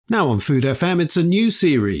Now on Food FM, it's a new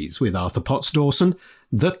series with Arthur Potts Dawson,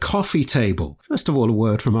 The Coffee Table. First of all, a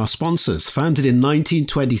word from our sponsors. Founded in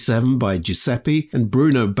 1927 by Giuseppe and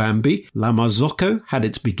Bruno Bambi, La Marzocco had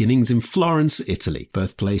its beginnings in Florence, Italy,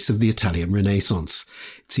 birthplace of the Italian Renaissance.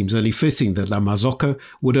 It seems only fitting that La Marzocco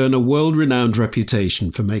would earn a world-renowned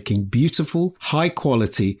reputation for making beautiful,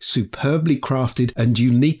 high-quality, superbly crafted and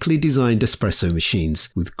uniquely designed espresso machines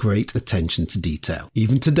with great attention to detail.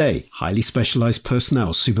 Even today, highly specialized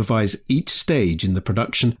personnel supervise each stage in the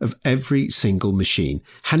production of every single machine,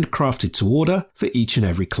 handcrafted to order for each and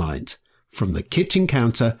every client, from the kitchen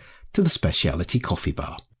counter to the specialty coffee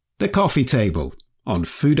bar. The Coffee Table on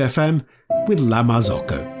Food FM with La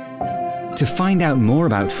Marzocco. To find out more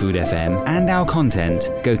about Food FM and our content,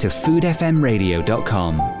 go to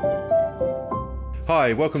foodfmradio.com.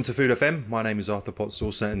 Hi, welcome to Food FM. My name is Arthur Potts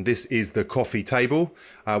Dawson and this is The Coffee Table.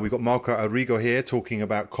 We've got Marco Arrigo here talking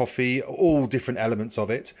about coffee, all different elements of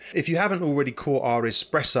it. If you haven't already caught our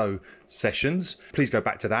espresso sessions, please go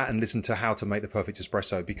back to that and listen to how to make the perfect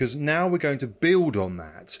espresso, because now we're going to build on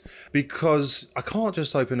that, because I can't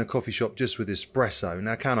just open a coffee shop just with espresso.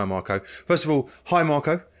 Now, can I, Marco? First of all, hi,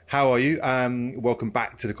 Marco. How are you? Welcome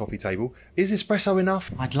back to The Coffee Table. Is espresso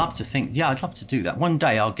enough? I'd love to do that. One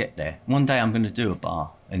day I'll get there. One day I'm going to do a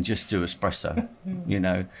bar and just do espresso, you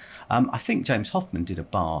know. I think James Hoffmann did a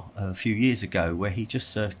bar a few years ago where he just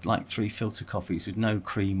served like 3 filter coffees with no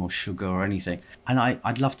cream or sugar or anything. And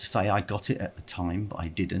I'd love to say I got it at the time, but I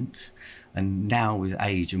didn't. And now with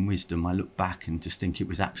age and wisdom, I look back and just think it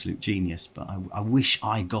was absolute genius. But I wish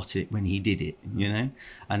I got it when he did it, you know?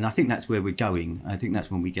 And I think that's where we're going. I think that's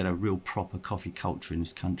when we get a real proper coffee culture in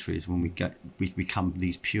this country, is when we become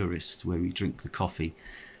these purists where we drink the coffee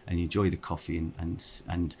and enjoy the coffee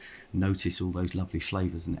and notice all those lovely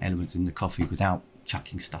flavours and elements in the coffee without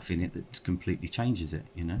chucking stuff in it that completely changes it,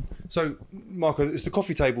 you know? So, Marco, it's The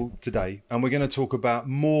Coffee Table today, and we're going to talk about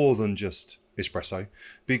more than just espresso,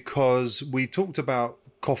 because we talked about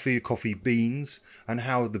coffee beans, and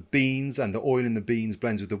how the beans and the oil in the beans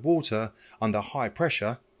blends with the water under high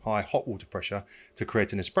hot water pressure to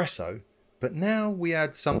create an espresso. But now we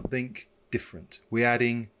add something different. We're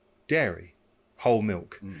adding dairy, whole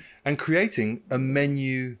milk, and creating a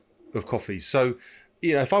menu of coffees. So,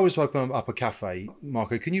 you know, if I was to open up a cafe,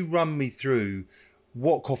 Marco, can you run me through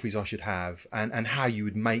what coffees I should have and how you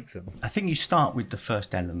would make them? I think you start with the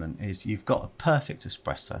first element, is you've got a perfect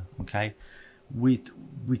espresso, okay? We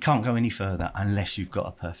can't go any further unless you've got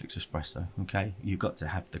a perfect espresso, okay? You've got to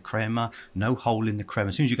have the crema, no hole in the crema.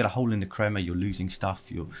 As soon as you get a hole in the crema, you're losing stuff.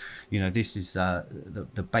 This is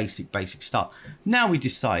the basic start. Now we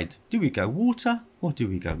decide, do we go water or do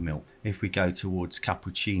we go milk? If we go towards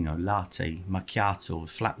cappuccino, latte, macchiato,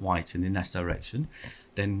 flat white, and in that direction,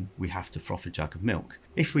 then we have to froth a jug of milk.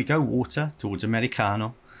 If we go water towards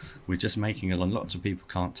Americano, we're just making lots of people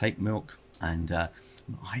can't take milk. And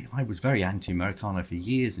I was very anti-Americano for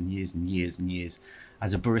years and years and years and years.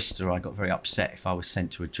 As a barista, I got very upset if I was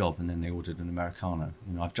sent to a job and then they ordered an Americano.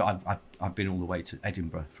 You know, I've been all the way to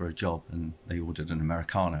Edinburgh for a job and they ordered an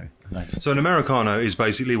Americano. So an Americano is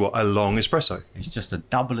basically what? A long espresso? It's just a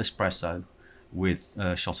double espresso with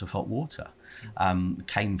a shot of hot water.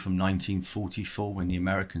 Came from 1944 when the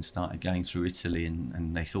Americans started going through Italy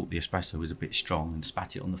and they thought the espresso was a bit strong and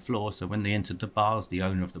spat it on the floor. So when they entered the bars, the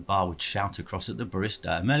owner of the bar would shout across at the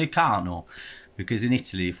barista, Americano. Because in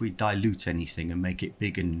Italy, if we dilute anything and make it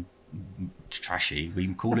big and trashy, we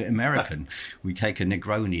can call it American. We take a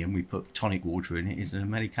Negroni and we put tonic water in it, it's an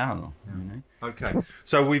Americano. You know? Okay,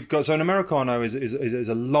 so an Americano is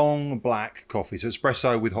a long black coffee, so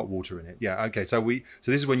espresso with hot water in it. Yeah, okay. So this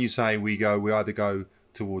is when you say we either go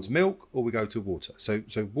towards milk or we go to water. So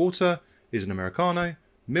water is an Americano,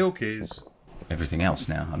 milk is everything else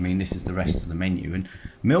now. I mean, this is the rest of the menu. And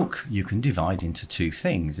milk you can divide into 2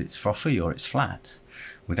 things. It's frothy or it's flat.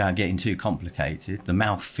 Without getting too complicated, the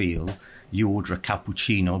mouth feel, you order a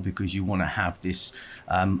cappuccino because you want to have this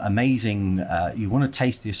amazing, you want to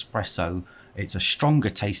taste the espresso. It's a stronger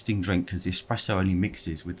tasting drink because the espresso only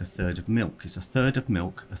mixes with a third of milk. It's a third of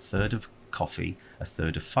milk, a third of coffee, a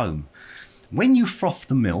third of foam. When you froth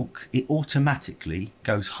the milk, it automatically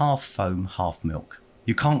goes half foam, half milk.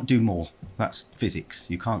 You can't do more. That's physics.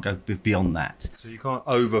 You can't go beyond that. So you can't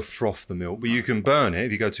over froth the milk, but you can burn it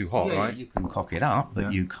if you go too hot, right? You can cock it up,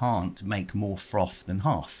 but you can't make more froth than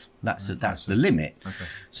half. That's the limit. Okay.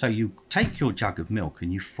 So you take your jug of milk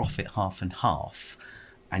and you froth it half and half,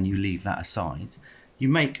 and you leave that aside. You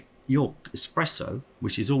make your espresso,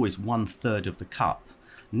 which is always 1/3 of the cup.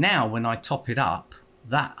 Now, when I top it up,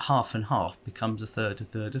 that half and half becomes a third, a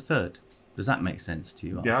third, a third. Does that make sense to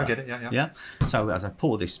you? Yeah, I get it. Yeah. Yeah. So as I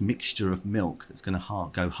pour this mixture of milk that's going to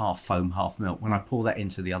go half foam, half milk, when I pour that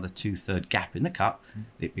into the other 2/3 gap in the cup,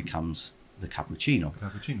 it becomes the cappuccino.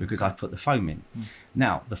 Because I put the foam in.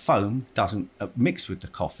 Now, the foam doesn't mix with the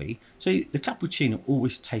coffee, so the cappuccino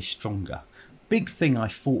always tastes stronger. Big thing I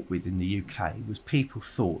fought with in the UK was people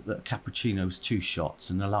thought that a cappuccino was 2 shots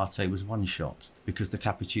and a latte was 1 shot because the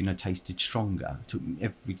cappuccino tasted stronger. It took me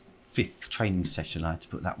every 5th training session I had to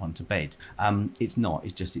put that one to bed. It's not,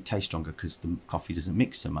 it's just it tastes stronger because the coffee doesn't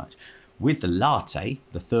mix so much. With the latte,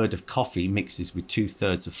 the 1/3 of coffee mixes with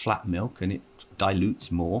 2/3 of flat milk and it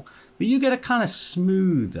dilutes more, but you get a kind of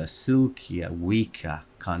smoother, silkier, weaker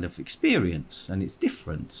kind of experience, and it's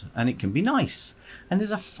different and it can be nice. And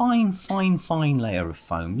there's a fine layer of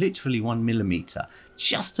foam, literally 1 millimeter,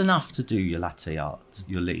 just enough to do your latte art,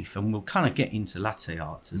 your leaf. And we'll kind of get into latte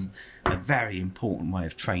art as a very important way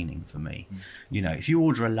of training for me. You know,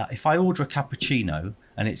 if I order a cappuccino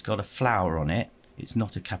and it's got a flower on it, it's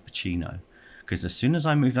not a cappuccino. Because as soon as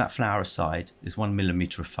I move that flower aside, there's 1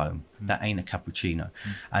 millimeter of foam. That ain't a cappuccino.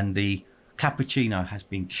 And the cappuccino has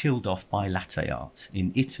been killed off by latte art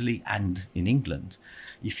in Italy and in England.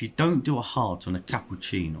 If you don't do a heart on a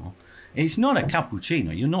cappuccino, it's not a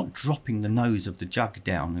cappuccino. You're not dropping the nose of the jug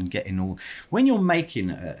down and getting all. When you're making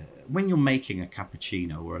a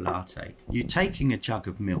cappuccino or a latte, you're taking a jug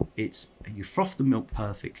of milk. You froth the milk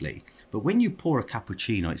perfectly, but when you pour a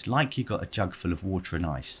cappuccino, it's like you got a jug full of water and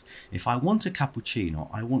ice. If I want a cappuccino,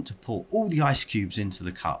 I want to pour all the ice cubes into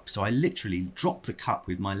the cup. So I literally drop the cup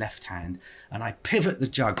with my left hand and I pivot the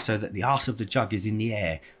jug so that the arse of the jug is in the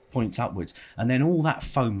air, points upwards, and then all that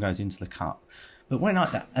foam goes into the cup. But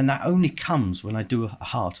that only comes when I do a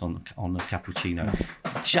heart on the cappuccino.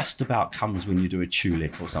 Just about comes when you do a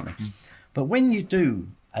tulip or something. But when you do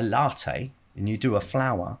a latte and you do a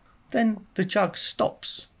flower, then the jug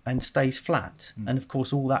stops and stays flat, and of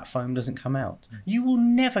course all that foam doesn't come out. You will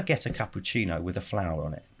never get a cappuccino with a flower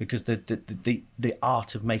on it because the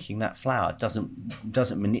art of making that flower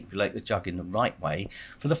doesn't manipulate the jug in the right way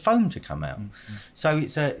for the foam to come out. So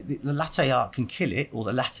the latte art can kill it, or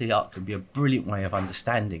the latte art can be a brilliant way of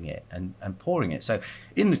understanding it and pouring it. So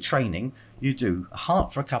in the training, you do a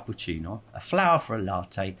heart for a cappuccino, a flower for a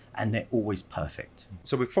latte, and they're always perfect.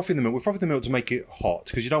 So we're frothing the milk. We're frothing the milk to make it hot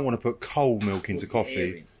because you don't want to put cold milk into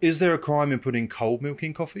coffee. Is there a crime in putting cold milk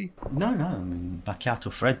in coffee? No. I mean,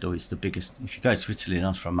 macchiato freddo is the biggest. If you go to Italy and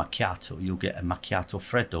ask for a macchiato, you'll get a macchiato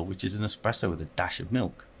freddo, which is an espresso with a dash of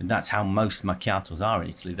milk. And that's how most macchiatos are in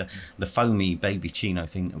Italy. The foamy babycino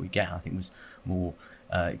thing that we get, I think, was more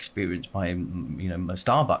experienced by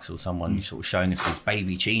Starbucks or someone sort of showing us these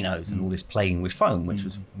baby chinos and all this playing with foam,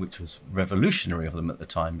 which was revolutionary of them at the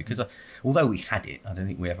time, because although we had it, I don't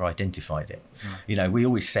think we ever identified it. You know, we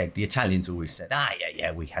always said, the Italians always said,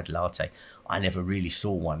 we had latte. I never really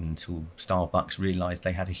saw one until Starbucks realised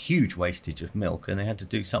they had a huge wastage of milk and they had to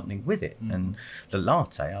do something with it. And the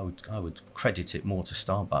latte, I would credit it more to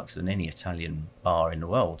Starbucks than any Italian bar in the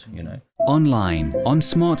world, you know. Online, on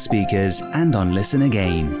smart speakers and on Listen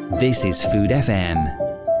Again. This is Food FM.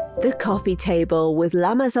 The Coffee Table with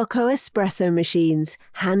La Marzocco espresso machines,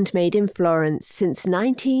 handmade in Florence since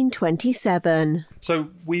 1927. So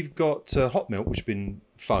we've got hot milk, which has been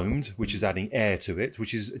foamed, which is adding air to it,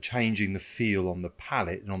 which is changing the feel on the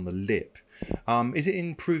palate and on the lip. Is it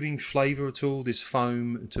improving flavour at all, this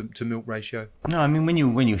foam to milk ratio? No, I mean, when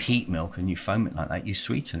you heat milk and you foam it like that, you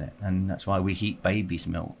sweeten it, and that's why we heat baby's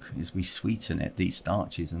milk, is we sweeten it, these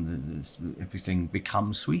starches, and everything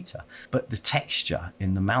becomes sweeter. But the texture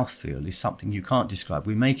in the mouthfeel is something you can't describe.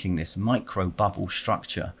 We're making this micro bubble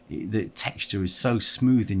structure. The texture is so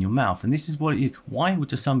smooth in your mouth, and this is what it is. Why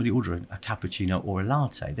would somebody order a cappuccino or a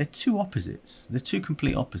latte? They're two opposites. They're two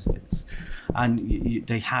complete opposites, and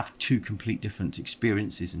they have two complete different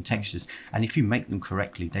experiences and textures, and if you make them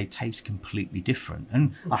correctly, they taste completely different.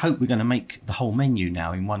 And I hope we're going to make the whole menu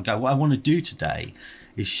now in one go. What I want to do today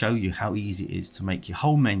is show you how easy it is to make your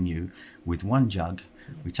whole menu with one jug.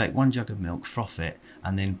 We take one jug of milk, froth it,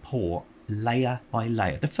 and then pour layer by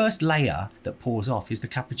layer. The first layer that pours off is the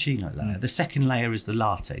cappuccino layer. The second layer is the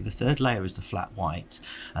latte. The third layer is the flat white.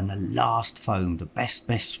 And the last foam, the best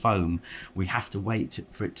foam, we have to wait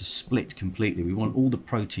for it to split completely. We want all the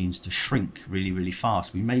proteins to shrink really, really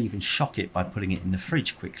fast. We may even shock it by putting it in the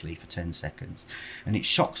fridge quickly for 10 seconds. And it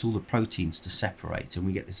shocks all the proteins to separate. And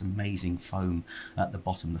we get this amazing foam at the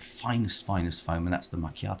bottom, the finest foam, and that's the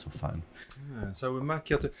macchiato foam. Yeah, so with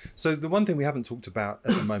macchiato, so the one thing we haven't talked about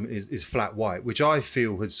at the moment is flat white, which I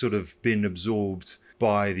feel has sort of been absorbed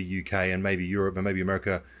by the UK and maybe Europe and maybe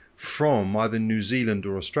America from either New Zealand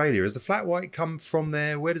or Australia. Has the flat white come from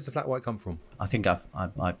there? Where does the flat white come from? I think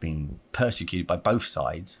I've been persecuted by both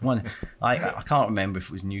sides. One, I can't remember if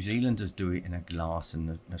it was New Zealanders do it in a glass and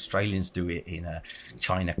the Australians do it in a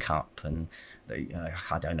China cup, and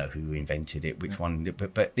I don't know who invented it, which one,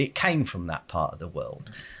 but it came from that part of the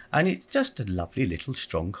world, and it's just a lovely little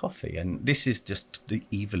strong coffee. And this is just the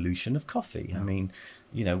evolution of coffee. I mean,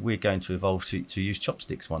 you know, we're going to evolve to use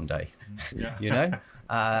chopsticks one day. You know.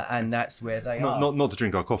 And that's where they are. Not to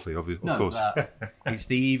drink our coffee, of course. It's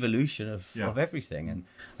the evolution of everything. And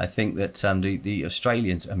I think that the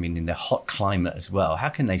Australians, I mean, in their hot climate as well, how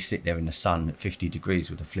can they sit there in the sun at 50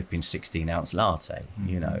 degrees with a flipping 16-ounce latte?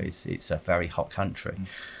 You know, it's a very hot country.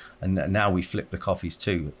 And now we flip the coffees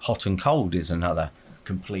too. Hot and cold is another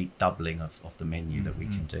complete doubling of the menu that we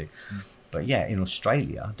can do. But yeah, in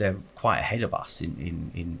Australia, they're quite ahead of us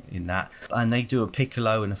in that. And they do a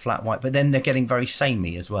piccolo and a flat white, but then they're getting very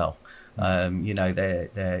samey as well. You know,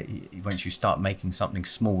 they're once you start making something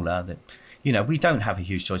smaller, that, you know, we don't have a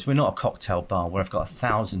huge choice. We're not a cocktail bar where I've got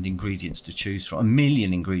 1,000 ingredients to choose from,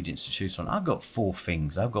 1,000,000 ingredients to choose from. I've got 4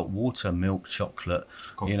 things. I've got water, milk, chocolate,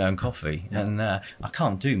 coffee. You know, and coffee. Yeah. And I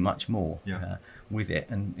can't do much more with it.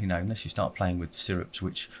 And, you know, unless you start playing with syrups,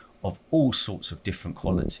 which of all sorts of different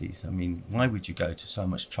qualities. I mean, why would you go to so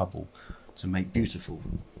much trouble to make beautiful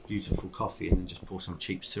coffee and then just pour some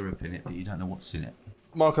cheap syrup in it that you don't know what's in it?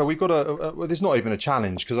 Marco, we've got well, this is not even a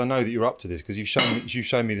challenge, because I know that you're up to this, because you've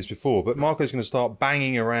shown me this before. But Marco's going to start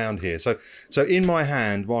banging around here. So in my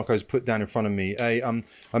hand, Marco's put down in front of me a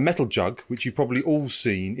metal jug, which you've probably all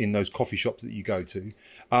seen in those coffee shops that you go to.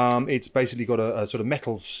 It's basically got a sort of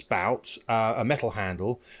metal spout, a metal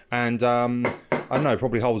handle, and I don't know,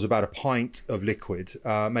 probably holds about a pint of liquid,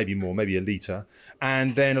 maybe more, maybe a litre.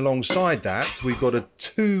 And then alongside that, we've got a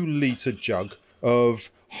 2-litre jug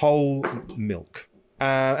of whole milk.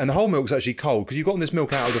 And the whole milk's actually cold, because you've gotten this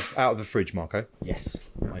milk out of the fridge, Marco. Yes,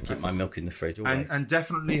 I keep my milk in the fridge always. And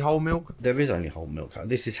definitely whole milk? There is only whole milk.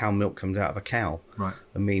 This is how milk comes out of a cow. Right.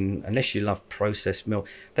 I mean, unless you love processed milk,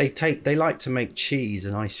 they like to make cheese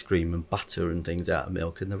and ice cream and butter and things out of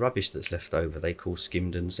milk, and the rubbish that's left over they call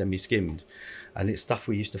skimmed and semi-skimmed. And it's stuff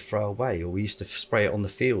we used to throw away, or we used to spray it on the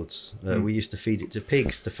fields. We used to feed it to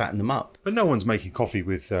pigs to fatten them up. But no one's making coffee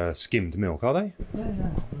with skimmed milk, are they? Yeah.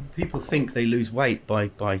 People think they lose weight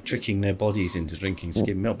by tricking their bodies into drinking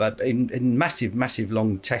skimmed milk. But in massive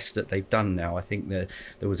long tests that they've done now, I think there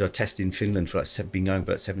was a test in Finland been going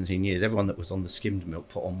for 17 years. Everyone that was on the skimmed milk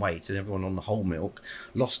put on weight, and everyone on the whole milk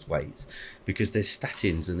lost weight, because there's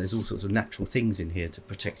statins and there's all sorts of natural things in here to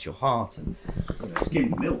protect your heart. And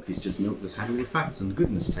skimmed milk is just milk that's had all the fats and the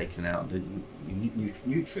goodness taken out, the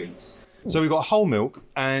nutrients. So we've got whole milk,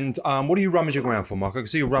 and what are you rummaging around for, Mark? I can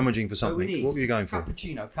see you rummaging for something. What were you going for?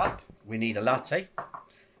 Cappuccino cup. We need a latte.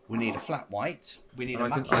 We need a flat white. We need a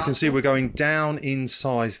macchiato. I can see we're going down in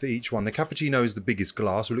size for each one. The cappuccino is the biggest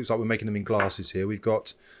glass. It looks like we're making them in glasses here. We've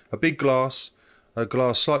got a big glass, a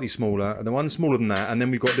glass slightly smaller, and the one smaller than that, and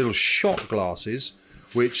then we've got little shot glasses,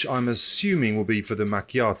 which I'm assuming will be for the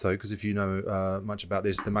macchiato, because if you know much about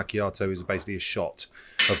this, the macchiato is basically a shot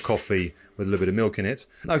of coffee with a little bit of milk in it.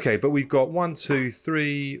 Okay, but we've got 1, 2,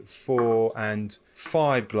 3, 4, and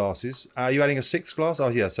 5 glasses. Are you adding a 6th glass? Oh,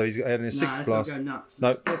 yeah, so he's adding a 6th glass. Go nuts.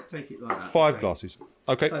 No, let's take it like that. 5 glasses.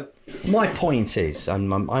 Okay. So, my point is,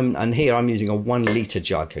 and here I'm using a 1-litre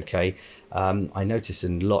jug, okay? I notice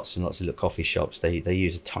in lots and lots of little coffee shops, they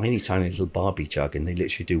use a tiny little Barbie jug, and they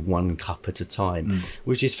literally do 1 cup at a time,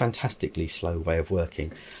 which is fantastically slow way of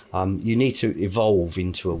working. You need to evolve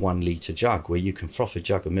into a 1-litre jug where you can froth a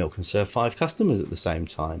jug of milk and serve 5 customers at the same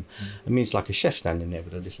time. I mean, it's like a chef standing there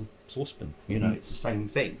with a little saucepan. You know, it's the same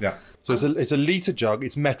thing. Yeah. So it's a litre jug.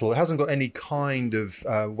 It's metal. It hasn't got any kind of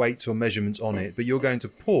weights or measurements on it, but you're going to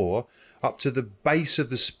pour up to the base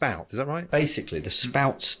of the spout. Is that right? Basically, the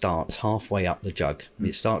spout starts halfway up the jug.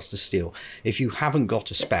 It starts to still. If you haven't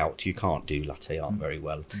got a spout, you can't do latte art very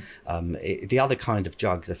well. The other kind of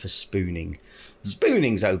jugs are for spooning.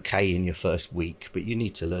 Spooning's okay in your first week, but you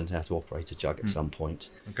need to learn how to operate a jug at some point.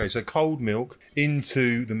 Okay, so cold milk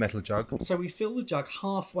into the metal jug. So we fill the jug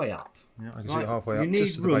halfway up. Yeah, I can see it halfway up,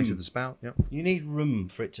 just to the base of the spout. Yep. You need room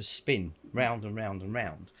for it to spin round and round and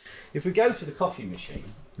round. If we go to the coffee machine,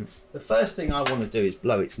 the first thing I want to do is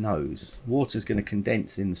blow its nose. Water's going to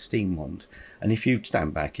condense in the steam wand, and if you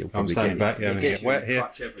stand back, you'll probably I'm standing back. Yeah, I'm going to get wet here.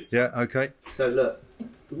 Yeah, okay. So look,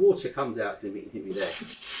 the water comes out and hit me there.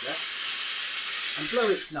 Yeah? And blow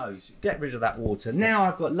its nose. Get rid of that water. Now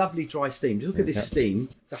I've got lovely dry steam. Just look at this steam.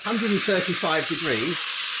 It's 135 degrees,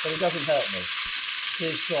 but it doesn't hurt me.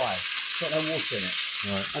 It's dry. It's got no water in it.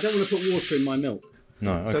 Right. I don't want to put water in my milk.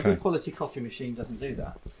 No, okay. So a good quality coffee machine doesn't do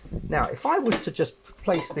that. Now, if I was to just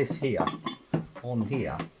place this here, on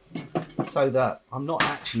here, so that I'm not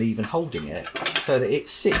actually even holding it, so that it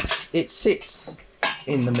sits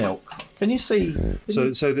in the milk. Can you see?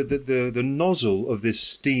 So the nozzle of this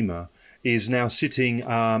steamer is now sitting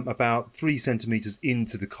about 3 centimeters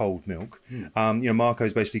into the cold milk.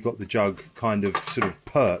 Marco's basically got the jug kind of sort of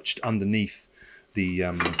perched underneath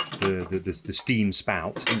the steam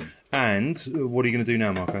spout. And what are you going to do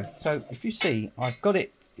now, Marco? So if you see, I've got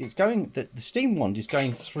it. It's going. The steam wand is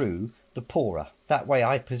going through the pourer. That way,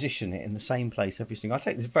 I position it in the same place every single. I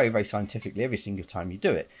take this very, very scientifically every single time you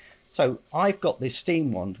do it. So I've got this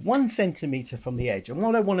steam wand 1 centimetre from the edge, and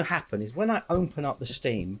what I want to happen is when I open up the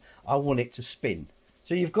steam, I want it to spin.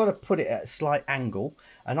 So you've got to put it at a slight angle,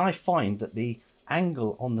 and I find that the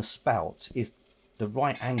angle on the spout is the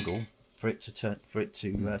right angle for it to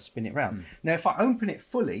spin it round. Now, if I open it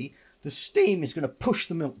fully, the steam is going to push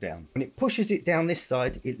the milk down. When it pushes it down this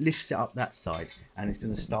side, it lifts it up that side, and it's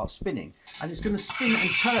going to start spinning. And it's going to spin and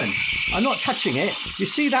turn. I'm not touching it. You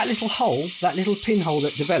see that little hole, that little pinhole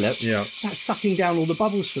that developed? Yeah. That's sucking down all the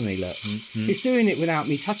bubbles for me, look. It's doing it without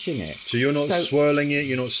me touching it. So you're not swirling it,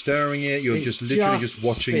 you're not stirring it, you're just literally just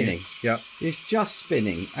watching spinning. it. Yeah. It's just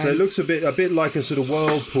spinning. So it looks a bit like a sort of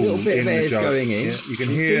whirlpool. Little bit in of air the is jug. going in. Yeah, you can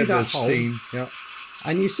You hear see the that hole? steam. Yeah.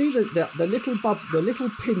 And you see the little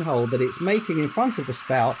pinhole that it's making in front of the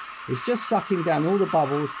spout is just sucking down all the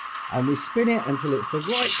bubbles, and we spin it until it's the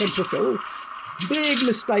right temperature. Oh, big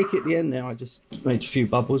mistake at the end there. I just made a few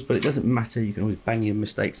bubbles, but it doesn't matter. You can always bang your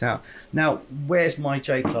mistakes out. Now, where's my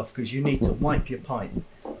J-cloth? Because you need to wipe your pipe.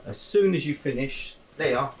 As soon as you finish, there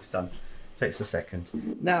you are, it's done. Takes a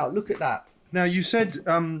second. Now, look at that. Now, you said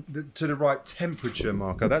to the right temperature,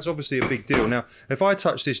 Marco. That's obviously a big deal. Now, if I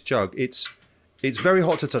touch this jug, it's very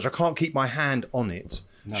hot to touch. I can't keep my hand on it.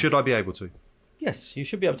 No. Should I be able to? Yes, you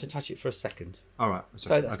should be able to touch it for a second. All right. So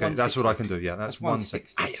that's okay, that's what I can do. Yeah, that's 1 second.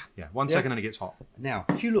 160. Yeah, 1 second and it gets hot. Now,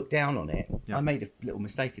 if you look down on it, I made a little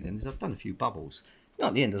mistake in it. I've done a few bubbles.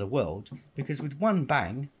 Not the end of the world, because with one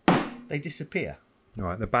bang, they disappear. All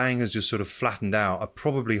right, the bang has just sort of flattened out.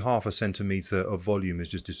 Probably 0.5 centimetre of volume has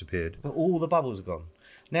just disappeared. But all the bubbles are gone.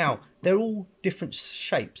 Now, they're all different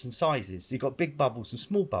shapes and sizes. You've got big bubbles and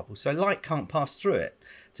small bubbles, so light can't pass through it.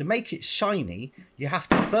 To make it shiny, you have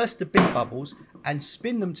to burst the big bubbles and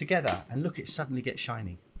spin them together, and look, it suddenly gets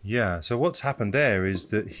shiny. Yeah, so what's happened there is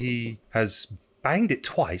that he has banged it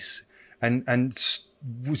twice and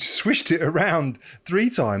swished it around 3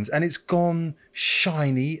 times, and it's gone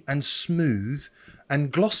shiny and smooth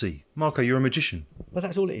and glossy. Marco, you're a magician. But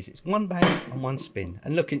that's all it is. It's one bang and one spin.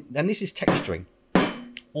 And look, and this is texturing.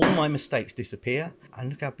 All my mistakes disappear, and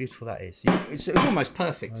look how beautiful that is. It's almost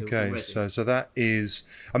perfect. Okay, already. so that is,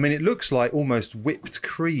 I mean, it looks like almost whipped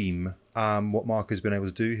cream, what Marco's been able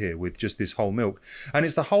to do here with just this whole milk. And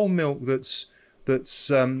it's the whole milk that's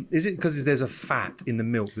is it because there's a fat in the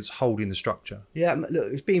milk that's holding the structure? Yeah,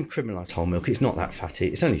 look, it's being criminalised, whole milk. It's not that fatty.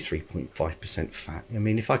 It's only 3.5% fat. I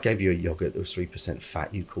mean, if I gave you a yoghurt that was 3%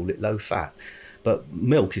 fat, you'd call it low fat. But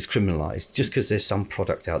milk is criminalised. Just because there's some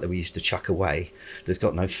product out there we used to chuck away that's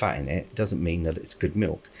got no fat in it doesn't mean that it's good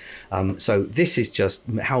milk. So this is just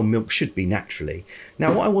how milk should be naturally.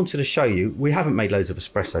 Now, what I wanted to show you, we haven't made loads of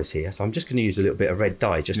espressos here, so I'm just going to use a little bit of red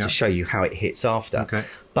dye just to show you how it hits after. Okay.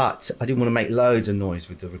 But I didn't want to make loads of noise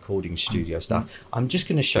with the recording studio stuff. I'm just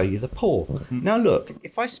going to show you the pour. Now look,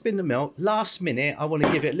 if I spin the milk, last minute I want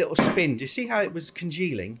to give it a little spin. Do you see how it was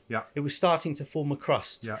congealing? Yeah. It was starting to form a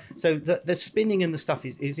crust. Yeah. So the spinning and the stuff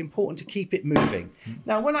is important to keep it moving.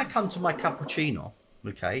 Now when I come to my cappuccino,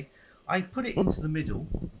 okay, I put it into the middle.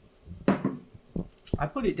 I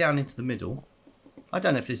put it down into the middle. I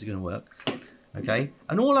don't know if this is going to work. Okay.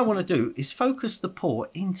 And all I want to do is focus the pour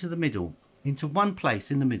into the middle, into one place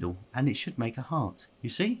in the middle, and it should make a heart. You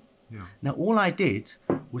see? Yeah. Now all I did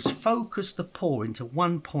was focus the pour into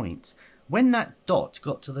one point. When that dot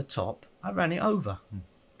got to the top, I ran it over.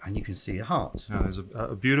 And you can see a heart. Now, there's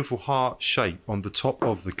a beautiful heart shape on the top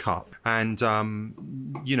of the cup, and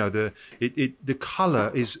you know the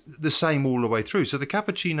colour is the same all the way through. So the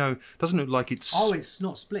cappuccino doesn't look like it's. Oh, it's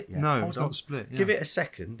not split yet. No, Hold it's on. not split. Yeah. Give it a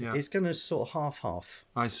second. Yeah. It's going to sort of half.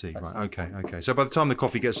 I see. That's Right. Okay. So by the time the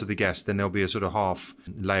coffee gets to the guest, then there'll be a sort of half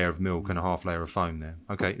layer of milk and a half layer of foam there.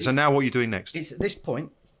 Okay. So now what are you doing next? It's at this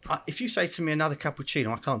point. If you say to me another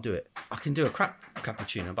cappuccino, I can't do it. I can do a crap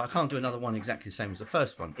cappuccino, but I can't do another one exactly the same as the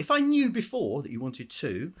first one. If I knew before that you wanted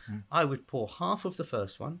 2, I would pour half of the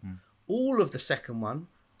first one, all of the second one,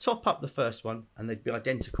 top up the first one, and they'd be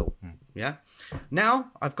identical. Yeah.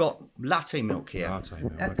 Now I've got latte milk here. Latte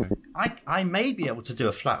milk, okay. I may be able to do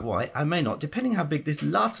a flat white. I may not, depending how big this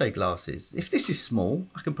latte glass is. If this is small,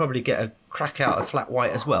 I can probably get a crack out a flat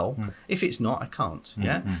white as well. If it's not, I can't.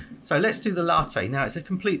 Yeah. So let's do the latte. Now it's a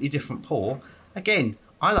completely different pour. Again,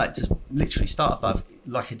 I like to literally start above,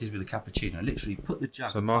 like I did with the cappuccino. Literally put the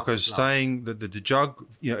jug. So Marco's saying that the jug,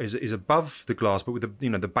 is above the glass, but with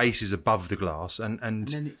the base is above the glass, and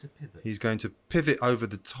then it's a pivot. He's going to pivot over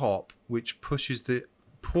the top, which pushes the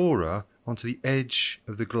pourer onto the edge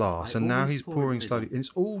of the glass, and now he's pouring slowly. And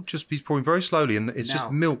it's all just he's pouring very slowly, and it's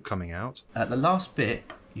just milk coming out. At the last bit,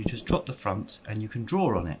 you just drop the front, and you can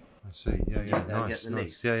draw on it. I see. Yeah. Nice.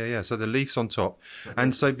 Leaf. Yeah. So the leaf's on top,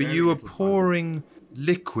 but you were pouring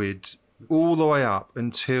liquid all the way up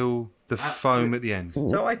until the foam at the end.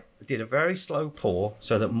 So I did a very slow pour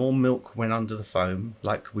so that more milk went under the foam,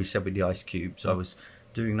 like we said with the ice cubes. I was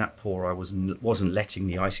doing that pour. I wasn't letting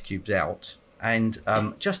the ice cubes out. And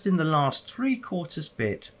just in the last 3/4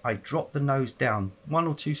 bit, I dropped the nose down 1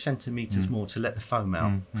 or 2 centimetres more to let the foam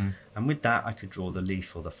out. And with that, I could draw the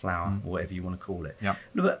leaf or the flower, or whatever you want to call it. Yeah.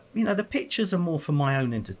 But, the pictures are more for my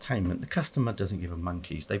own entertainment. The customer doesn't give a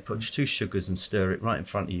monkeys. They put 2 sugars and stir it right in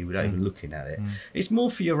front of you without even looking at it. It's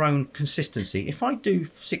more for your own consistency. If I do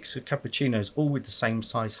 6 cappuccinos all with the same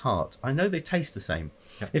size heart, I know they taste the same.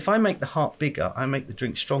 Yeah. If I make the heart bigger, I make the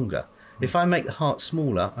drink stronger. If I make the heart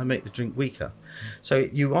smaller, I make the drink weaker. So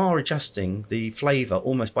you are adjusting the flavour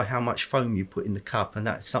almost by how much foam you put in the cup, and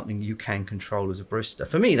that's something you can control as a barista.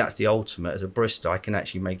 For me, that's the ultimate. As a barista, I can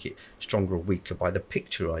actually make it stronger or weaker by the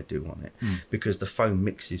picture I do on it, because the foam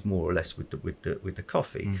mixes more or less with the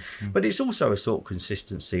coffee. But it's also a sort of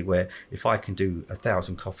consistency where if I can do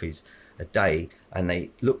 1,000 coffees a day and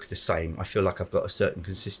they look the same, I feel like I've got a certain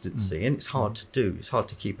consistency, and it's hard to do. It's hard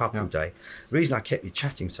to keep up all day. The reason I kept you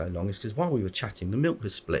chatting so long is because while we were chatting, the milk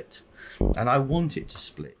was split, and I want it to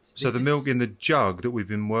split. So the milk in the jug that we've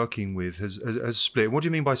been working with has split. What do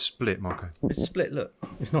you mean by split, Marco? It's split. Look,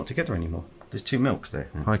 it's not together anymore. There's 2 milks there.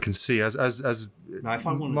 I can see as now, if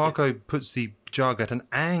I Marco puts the jug at an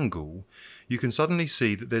angle, you can suddenly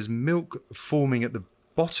see that there's milk forming at the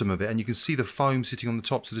bottom of it, and you can see the foam sitting on the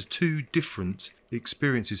top. So there's 2 different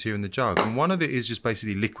experiences here in the jug, and one of it is just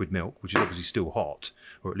basically liquid milk, which is obviously still hot,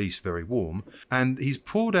 or at least very warm, and he's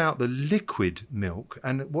poured out the liquid milk,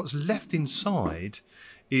 and what's left inside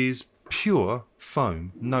is pure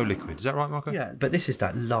foam, no liquid. Is that right, Marco? Yeah, but this is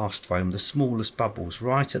that last foam, the smallest bubbles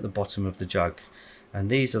right at the bottom of the jug, and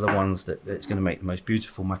these are the ones that's going to make the most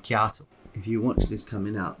beautiful macchiato. If you watch this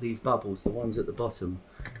coming out, these bubbles, the ones at the bottom,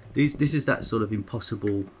 this is that sort of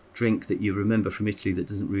impossible drink that you remember from Italy that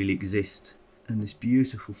doesn't really exist. And this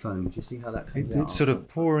beautiful foam, do you see how that comes out? It's sort of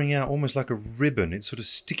pouring out almost like a ribbon. It's sort of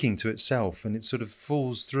sticking to itself, and it sort of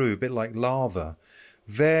falls through a bit like lava.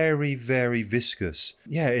 Very, very viscous.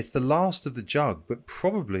 Yeah, it's the last of the jug, but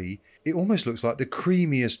probably it almost looks like the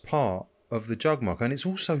creamiest part of the jug, Marco, and it's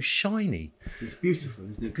also shiny. It's beautiful,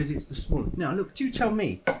 isn't it? Because it's the small. Now, look, do tell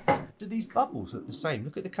me, do these bubbles look the same?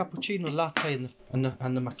 Look at the cappuccino, latte, and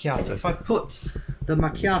the macchiato. If I put the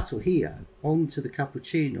macchiato here onto the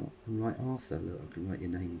cappuccino and write Arthur, look, I can write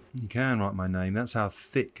your name. You can write my name. That's how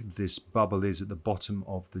thick this bubble is at the bottom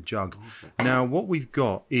of the jug. Okay. Now, what we've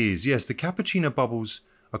got is, yes, the cappuccino bubbles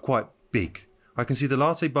are quite big. I can see the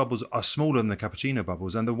latte bubbles are smaller than the cappuccino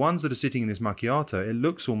bubbles, and the ones that are sitting in this macchiato, it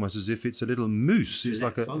looks almost as if it's a little mousse. It's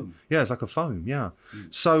like a foam. Yeah, it's like a foam. Yeah.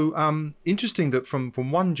 So interesting that from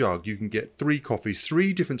one jug you can get 3 coffees,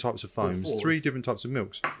 3 different types of foams, 3 different types of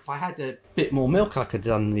milks. If I had a bit more milk, I could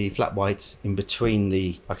have done the flat whites in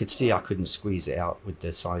between I could see I couldn't squeeze it out with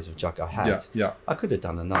the size of jug I had. Yeah. I could have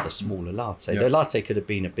done another smaller latte. The latte could have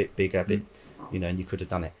been a bit bigger, a bit. And you could have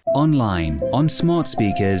done it. Online, on smart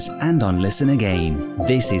speakers, and on Listen Again.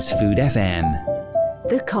 This is Food FM.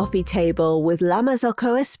 The Coffee Table with La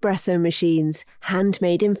Marzocco espresso machines,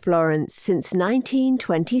 handmade in Florence since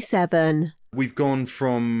 1927. We've gone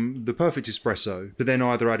from the perfect espresso to then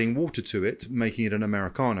either adding water to it, making it an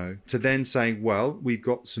Americano, to then saying, well, we've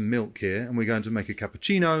got some milk here and we're going to make a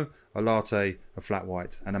cappuccino, a latte, a flat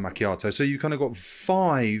white, and a macchiato. So you've kind of got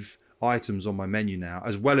 5 items on my menu now,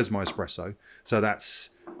 as well as my espresso. So that's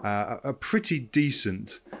a pretty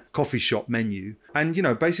decent coffee shop menu. And,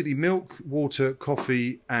 basically milk, water,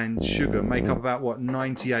 coffee and sugar make up about,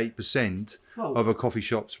 98% of a coffee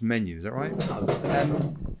shop's menu. Is that right?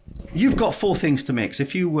 You've got 4 things to mix.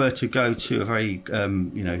 If you were to go to a very,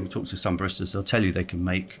 talk to some baristas, they'll tell you they can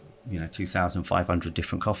make 2,500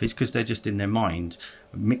 different coffees because they're just in their mind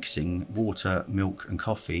mixing water, milk and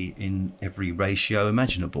coffee in every ratio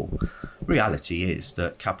imaginable. reality is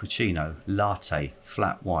that cappuccino, latte,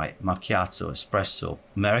 flat white, macchiato, espresso,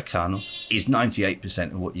 Americano is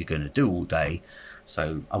 98% of what you're going to do all day.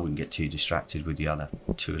 So I wouldn't get too distracted with the other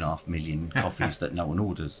 2.5 million coffees that no one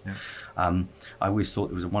orders. I always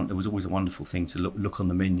thought there was always a wonderful thing to look on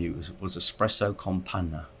the menu was espresso con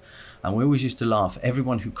panna. And we always used to laugh.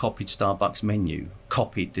 Everyone who copied Starbucks menu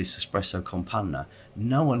copied this espresso con panna.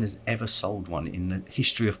 No one has ever sold one in the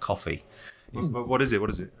history of coffee. But what is it?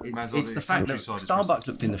 It's the fact that Starbucks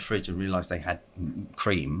looked in the fridge and realised they had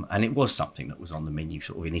cream, and it was something that was on the menu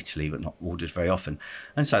sort of in Italy but not ordered very often.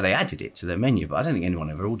 And so they added it to their menu, but I don't think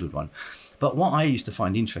anyone ever ordered one. But what I used to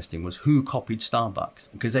find interesting was who copied Starbucks,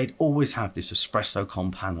 because they'd always have this espresso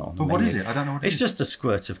con panna on the menu. What is it? I don't know what it is. It's just a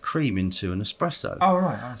squirt of cream into an espresso. Oh,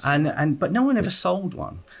 right. I see. But no one ever sold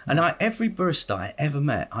one. And every barista I ever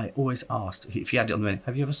met, I always asked, if he had it on the menu,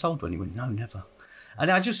 have you ever sold one? He went, no, never. And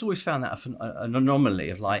I just always found that an anomaly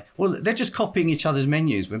of like, well, they're just copying each other's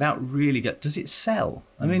menus without really does it sell?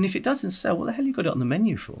 I mean, if it doesn't sell, what the hell you got it on the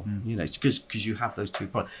menu for? You know, it's because you have those two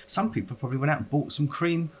products. Some people probably went out and bought some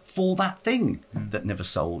cream for that thing that never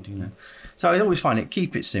sold, you know. So I always find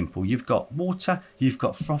keep it simple. You've got water, you've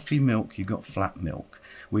got frothy milk, you've got flat milk.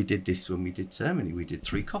 We did this when we did ceremony. We did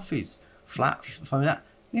 3 coffees, flat, that.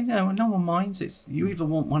 You know, no one minds. It's you either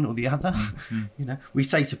want one or the other. You know, we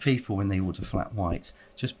say to people when they order flat white,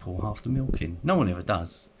 just pour half the milk in. No one ever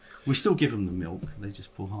does. We still give them the milk. They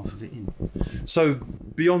just pour half of it in. So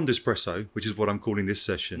beyond espresso, which is what I'm calling this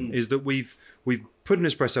session, is that we've put an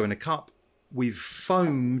espresso in a cup. We've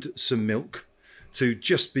foamed some milk to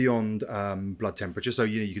just beyond blood temperature, so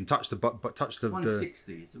you can touch the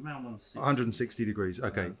 160. It's around 160. 160 degrees.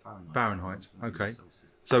 Okay, Fahrenheit. Okay. Celsius.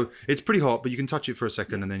 So it's pretty hot, but you can touch it for a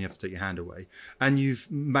second and then you have to take your hand away. And you've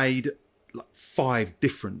made like 5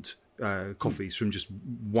 different coffees from just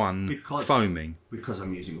one foaming. Because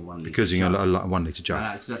I'm using a 1 litre because you're a 1 litre jug.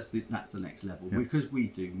 That's the next level. Yeah. Because we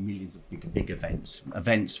do millions of big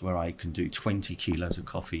events where I can do 20 kilos of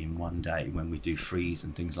coffee in one day. When we do freeze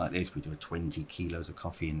and things like this, we do 20 kilos of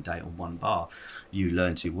coffee in a day on one bar. You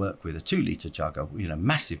learn to work with a 2 litre jug, or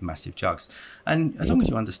massive jugs. And as long as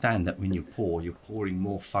you understand that when you pour, you're pouring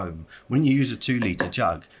more foam. When you use a 2 litre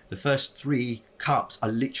jug, the first 3 cups are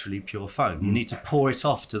literally pure foam. You need to pour it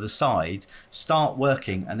off to the side, start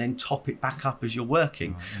working, and then top it back up as you're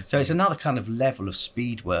working. So it's another kind of level of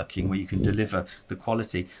speed working where you can deliver the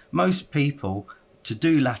quality. Most people, to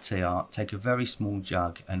do latte art, take a very small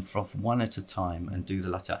jug and froth one at a time and do the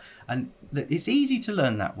latte art. And it's easy to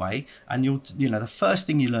learn that way. And the first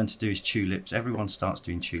thing you learn to do is tulips. Everyone starts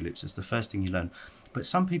doing tulips. It's the first thing you learn. But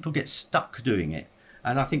some people get stuck doing it.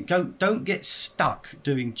 And I think don't get stuck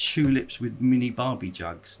doing tulips with mini Barbie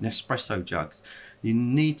jugs, Nespresso jugs. You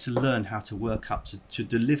need to learn how to work up to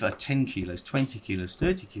deliver 10 kilos, 20 kilos,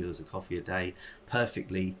 30 kilos of coffee a day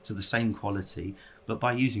perfectly to the same quality, but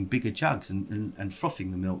by using bigger jugs and frothing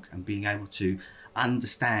the milk and being able to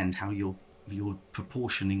understand how you're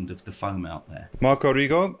proportioning the foam out there. Marco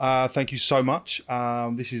Rigo, thank you so much.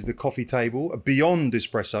 This is the coffee table beyond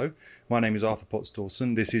espresso. My name is Arthur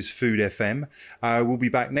Potts-Dawson. This is Food FM. We'll be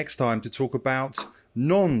back next time to talk about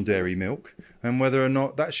non-dairy milk and whether or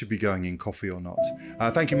not that should be going in coffee or not.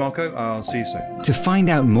 Thank you, Marco. I'll see you soon. To find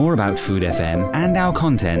out more about Food FM and our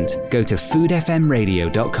content, go to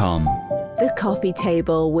foodfmradio.com. The Coffee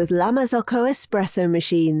Table with La Marzocco espresso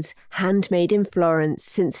machines, handmade in Florence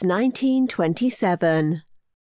since 1927.